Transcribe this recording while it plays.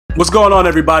What's going on,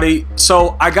 everybody?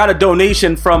 So I got a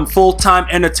donation from Full Time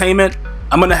Entertainment.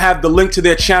 I'm gonna have the link to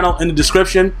their channel in the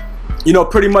description. You know,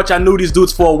 pretty much I knew these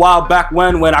dudes for a while back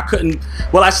when I couldn't,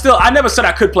 well, I never said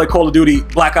I could play Call of Duty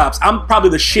Black Ops. I'm probably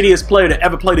the shittiest player to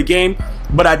ever play the game,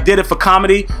 but I did it for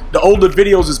comedy. The older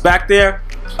videos is back there.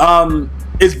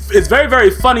 It's very,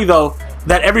 very funny though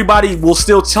that everybody will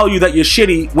still tell you that you're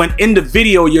shitty when in the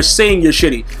video you're saying you're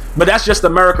shitty. But that's just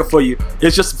America for you.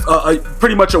 It's just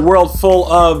pretty much a world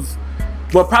full of,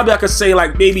 well, probably I could say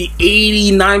like maybe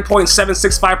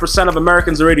 89.765% of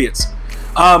Americans are idiots.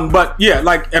 But yeah,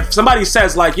 like if somebody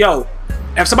says like, yo,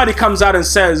 if somebody comes out and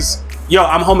says, yo,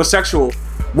 I'm homosexual,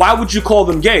 why would you call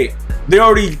them gay? They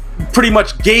already pretty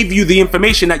much gave you the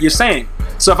information that you're saying.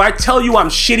 So if I tell you I'm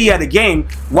shitty at a game,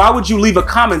 why would you leave a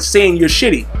comment saying you're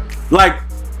shitty? Like,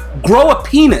 grow a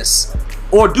penis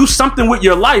or do something with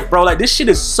your life, bro. Like, this shit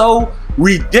is so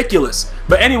ridiculous.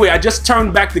 But anyway, I just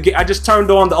turned back the game. I just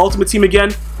turned on the Ultimate Team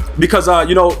again because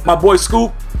you know, my boy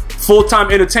Scoop, Full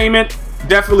Time Entertainment,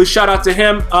 definitely shout out to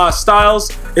him.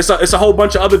 Styles, it's a whole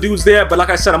bunch of other dudes there. But like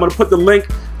I said, I'm gonna put the link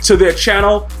to their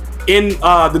channel in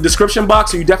the description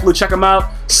box, so you definitely check them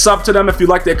out. Sub to them if you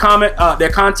like their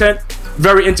content.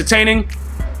 Very entertaining.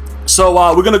 So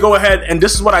we're gonna go ahead, and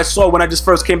this is what I saw when I just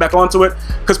first came back onto it,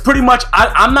 because pretty much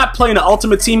I'm not playing an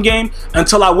Ultimate Team game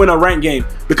until I win a ranked game,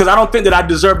 because I don't think that I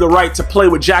deserve the right to play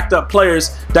with jacked up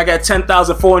players that got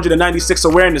 10,496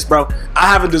 awareness, bro.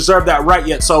 I haven't deserved that right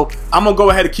yet, so I'm gonna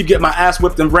go ahead and keep getting my ass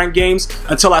whipped in ranked games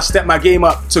until I step my game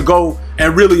up to go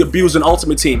and really abuse an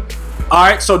Ultimate Team.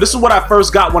 Alright, so this is what I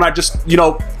first got when I just, you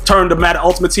know, turned the Madden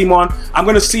Ultimate Team on. I'm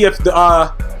gonna see if the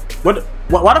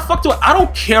why the fuck do I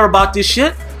don't care about this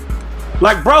shit.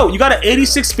 Like, bro, you got an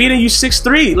 86 speed and you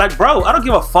 6'3". Like, bro, I don't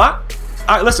give a fuck.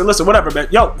 All right, listen, whatever, man.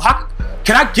 Yo,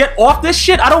 can I get off this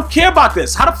shit? I don't care about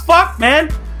this. How the fuck,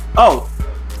 man? Oh,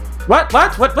 what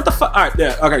the fuck? All right,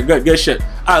 there. Okay, good shit.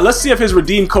 All right, let's see if his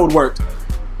redeem code worked.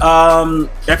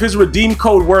 If his redeem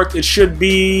code worked, it should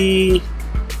be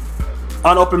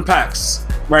unopened packs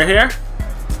right here.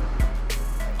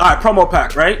 All right, promo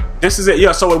pack, right? This is it.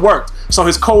 Yeah, so it worked. So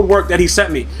his code worked that he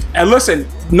sent me. And listen,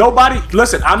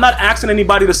 listen, I'm not asking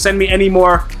anybody to send me any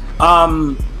more,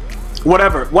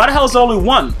 whatever. Why the hell is there only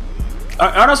one?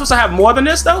 Aren't I supposed to have more than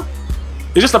this though?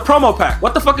 It's just a promo pack.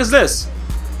 What the fuck is this?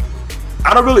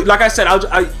 I don't really, like I said,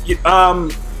 I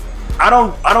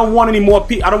don't want any more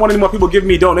people giving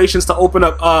me donations to open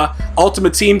up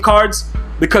Ultimate Team cards,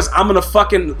 because I'm gonna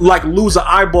fucking like lose an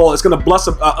eyeball. It's gonna bust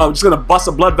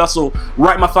a blood vessel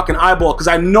right in my fucking eyeball, because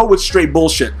I know it's straight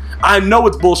bullshit. I know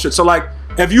it's bullshit. So like,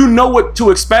 if you know what to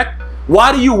expect,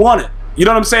 why do you want it? You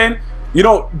know what I'm saying? You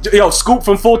know, yo, Scoop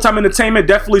from Full Time Entertainment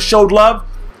definitely showed love,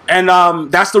 and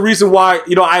that's the reason why,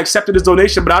 you know, I accepted his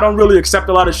donation. But I don't really accept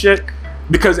a lot of shit,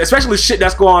 because especially shit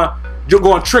that's going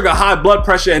to trigger high blood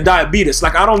pressure and diabetes.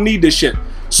 Like, I don't need this shit.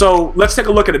 So let's take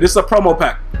a look at it. This is a promo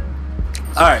pack.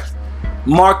 All right.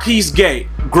 Marquise Gray.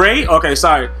 Okay,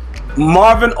 sorry.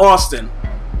 Marvin Austin.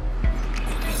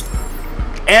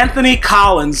 Anthony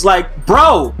Collins. Like,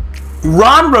 bro.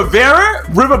 Ron Rivera?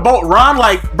 Riverboat Ron?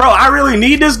 Like, bro, I really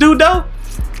need this dude, though?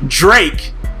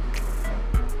 Drake.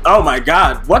 Oh, my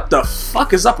God. What the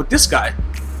fuck is up with this guy?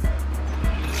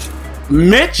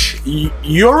 Mitch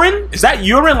Urine? Is that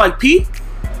urine like pee?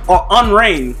 Or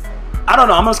unrain? I don't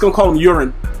know. I'm just going to call him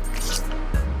urine.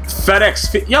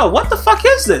 FedEx. Yo, what the fuck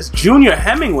is this? Junior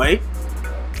Hemingway?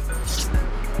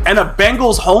 And a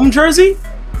Bengals home jersey?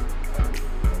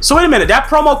 So wait a minute, that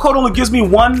promo code only gives me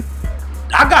one.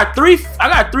 I got three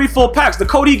full packs. The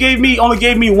code he gave me only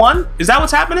gave me one? Is that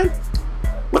what's happening?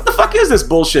 What the fuck is this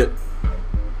bullshit?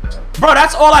 Bro,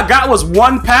 that's all I got was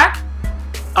one pack?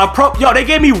 Yo, they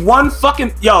gave me one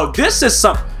fucking... Yo, this is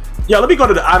some... Yo, let me go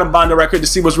to the item binder record to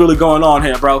see what's really going on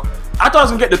here, bro. I thought I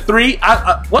was gonna get the 3.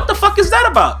 What the fuck is that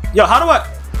about? Yo, how do I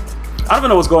don't even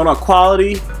know what's going on.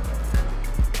 Quality.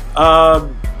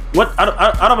 What?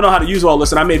 I don't even know how to use all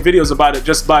this, and I made videos about it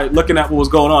just by looking at what was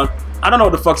going on. I don't know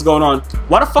what the fuck's going on.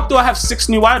 Why the fuck do I have 6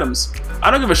 new items? I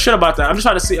don't give a shit about that. I'm just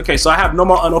trying to see. Okay, so I have no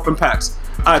more unopened packs.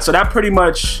 All right, so I pretty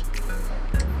much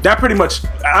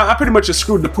just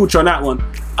screwed the pooch on that one.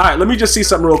 All right, let me just see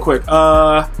something real quick.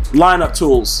 Lineup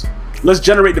tools. Let's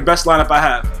generate the best lineup I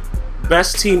have.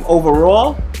 Best team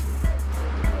overall.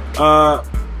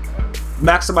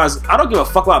 Maximize. I don't give a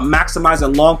fuck about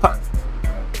maximizing long.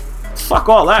 Fuck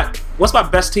all that. What's my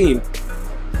best team?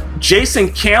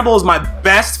 Jason Campbell is my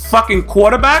best fucking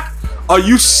quarterback? Are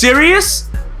you serious?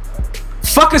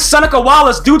 Fucking Seneca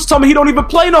Wallace. Dudes told me he don't even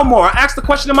play no more. I asked the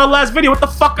question in my last video. What the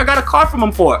fuck I got a card from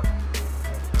him for?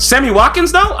 Sammy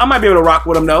Watkins though? I might be able to rock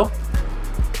with him though.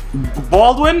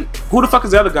 Baldwin? Who the fuck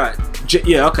is the other guy?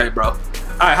 Yeah, okay, bro.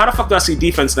 Alright, how the fuck do I see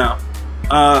defense now?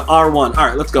 R1.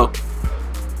 Alright, let's go.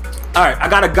 Alright, I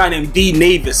got a guy named D.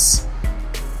 Navis.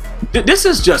 This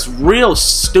is just real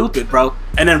stupid, bro.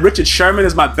 And then Richard Sherman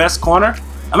is my best corner.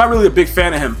 I'm not really a big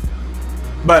fan of him,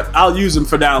 but I'll use him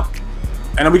for now.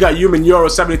 And then we got Human Euro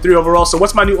 73 overall. So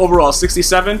what's my new overall?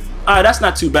 67? Alright, that's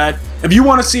not too bad. If you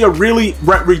want to see a really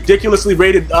ridiculously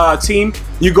rated team,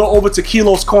 you go over to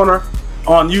Kilo's Corner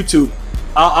on YouTube.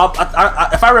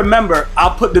 If I remember,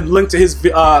 I'll put the link to his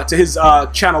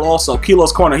channel also,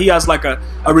 Kilo's Corner. He has like a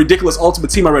ridiculous ultimate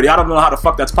team already. I don't know how the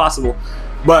fuck that's possible,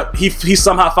 but he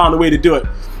somehow found a way to do it.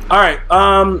 Alright,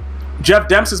 Jeff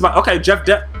Demps is my... Okay, Jeff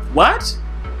Demps... What?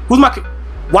 Who's my...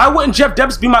 Why wouldn't Jeff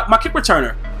Demps be my kick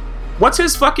returner? What's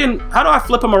his fucking... How do I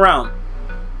flip him around?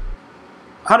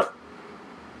 How do...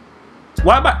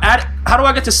 Why am I at... How do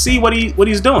I get to see what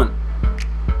he's doing?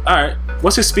 Alright,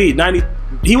 what's his speed? 90...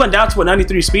 He went down to a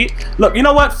 93 speed. Look, you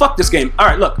know what? Fuck this game.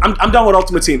 Alright, look, I'm done with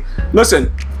Ultimate Team.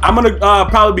 Listen, I'm gonna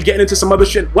probably be getting into some other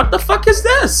shit. What the fuck is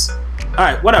this?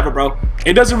 Alright, whatever, bro.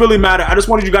 It doesn't really matter. I just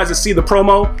wanted you guys to see the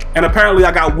promo, and apparently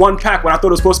I got 1 pack when I thought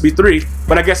it was supposed to be 3,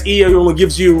 but I guess EA only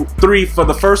gives you 3 for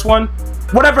the first one.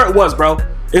 Whatever it was, bro.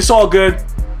 It's all good.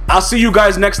 I'll see you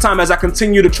guys next time as I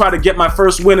continue to try to get my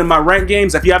first win in my ranked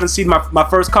games. If you haven't seen my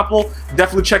first couple,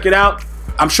 definitely check it out.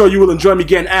 I'm sure you will enjoy me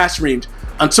getting ass reamed.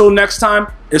 Until next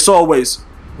time, it's always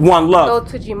one love.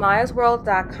 Go to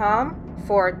GmiasWorld.com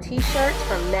for t-shirts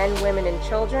for men, women, and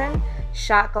children,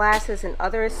 shot glasses, and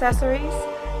other accessories.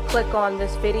 Click on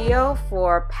this video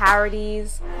for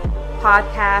parodies,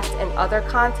 podcasts, and other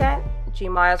content.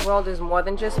 GmiasWorld is more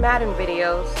than just Madden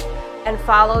videos. And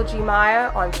follow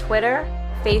Gmia on Twitter,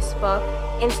 Facebook,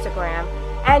 Instagram,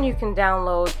 and you can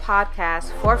download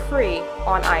podcasts for free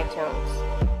on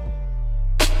iTunes.